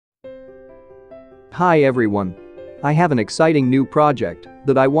Hi everyone. I have an exciting new project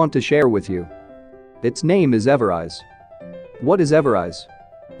that I want to share with you. Its name is Avarice. What is Avarice?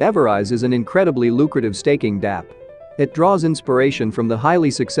 Avarice is an incredibly lucrative staking DApp. It draws inspiration from the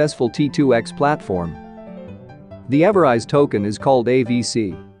highly successful T2X platform. The Avarice token is called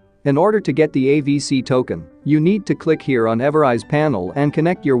AVC. In order to get the AVC token, you need to click here on Avarice panel and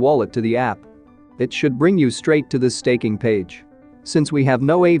connect your wallet to the app. It should bring you straight to this staking page. Since we have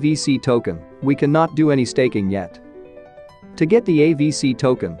no AVC token, we cannot do any staking yet. To get the AVC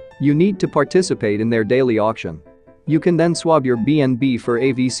token, you need to participate in their daily auction. You can then swap your BNB for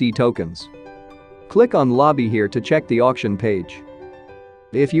AVC tokens. Click on Lobby here to check the auction page.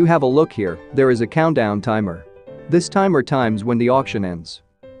 If you have a look here, there is a countdown timer. This timer times when the auction ends.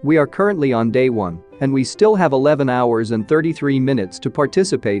 We are currently on day 1, and we still have 11 hours and 33 minutes to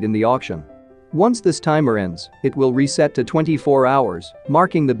participate in the auction. Once this timer ends, it will reset to 24 hours,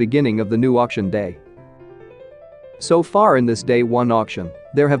 marking the beginning of the new auction day. So far in this day 1 auction,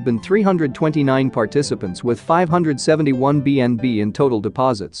 there have been 329 participants with 571 BNB in total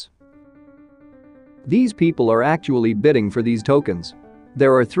deposits. These people are actually bidding for these tokens.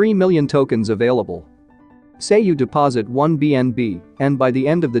 There are 3 million tokens available. Say you deposit 1 BNB, and by the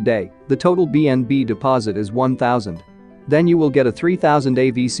end of the day, the total BNB deposit is 1000. Then you will get a 3000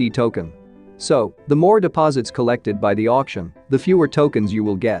 AVC token. So, the more deposits collected by the auction, the fewer tokens you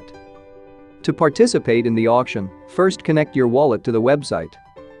will get. To participate in the auction, first connect your wallet to the website.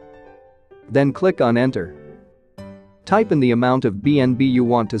 Then click on Enter. Type in the amount of BNB you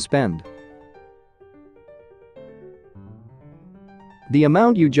want to spend. The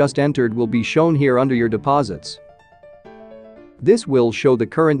amount you just entered will be shown here under your deposits. This will show the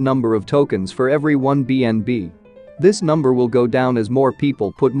current number of tokens for every 1 BNB. This number will go down as more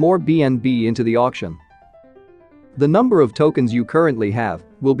people put more BNB into the auction. The number of tokens you currently have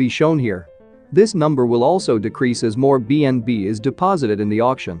will be shown here. This number will also decrease as more BNB is deposited in the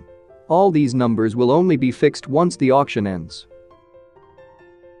auction. All these numbers will only be fixed once the auction ends.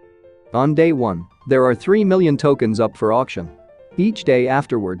 On day 1, there are 3 million tokens up for auction. Each day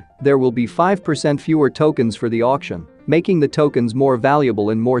afterward, there will be 5% fewer tokens for the auction, making the tokens more valuable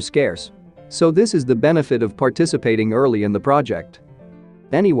and more scarce. So this is the benefit of participating early in the project.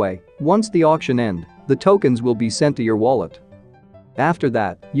 Anyway, once the auction ends, the tokens will be sent to your wallet. After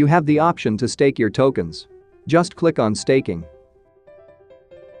that, you have the option to stake your tokens. Just click on Staking.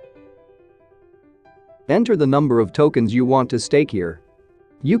 Enter the number of tokens you want to stake here.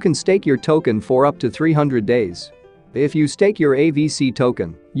 You can stake your token for up to 300 days. If you stake your AVC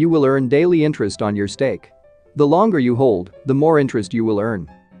token, you will earn daily interest on your stake. The longer you hold, the more interest you will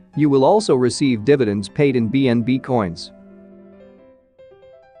earn. You will also receive dividends paid in BNB coins.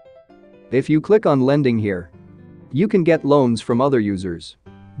 If you click on Lending here, you can get loans from other users.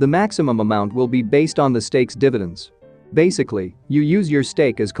 The maximum amount will be based on the stake's dividends. Basically, you use your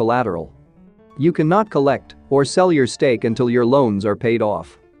stake as collateral. You cannot collect or sell your stake until your loans are paid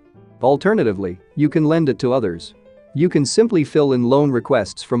off. Alternatively, you can lend it to others. You can simply fill in loan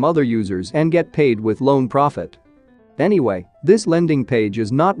requests from other users and get paid with loan profit. Anyway, this lending page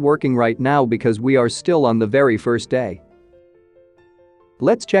is not working right now because we are still on the very first day.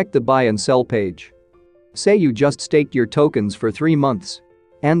 Let's check the buy and sell page. Say you just staked your tokens for 3 months.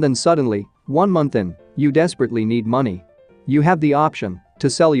 And then suddenly, 1 month in, you desperately need money. You have the option to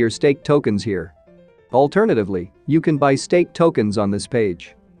sell your staked tokens here. Alternatively, you can buy staked tokens on this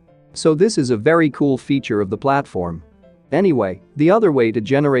page. So this is a very cool feature of the platform. Anyway, the other way to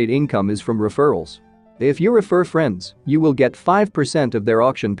generate income is from referrals. If you refer friends, you will get 5% of their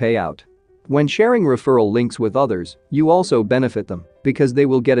auction payout. When sharing referral links with others, you also benefit them because they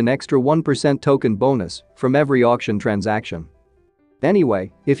will get an extra 1% token bonus from every auction transaction.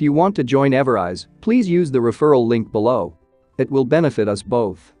 Anyway, if you want to join Avarice, please use the referral link below. It will benefit us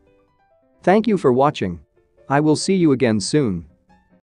both. Thank you for watching. I will see you again soon.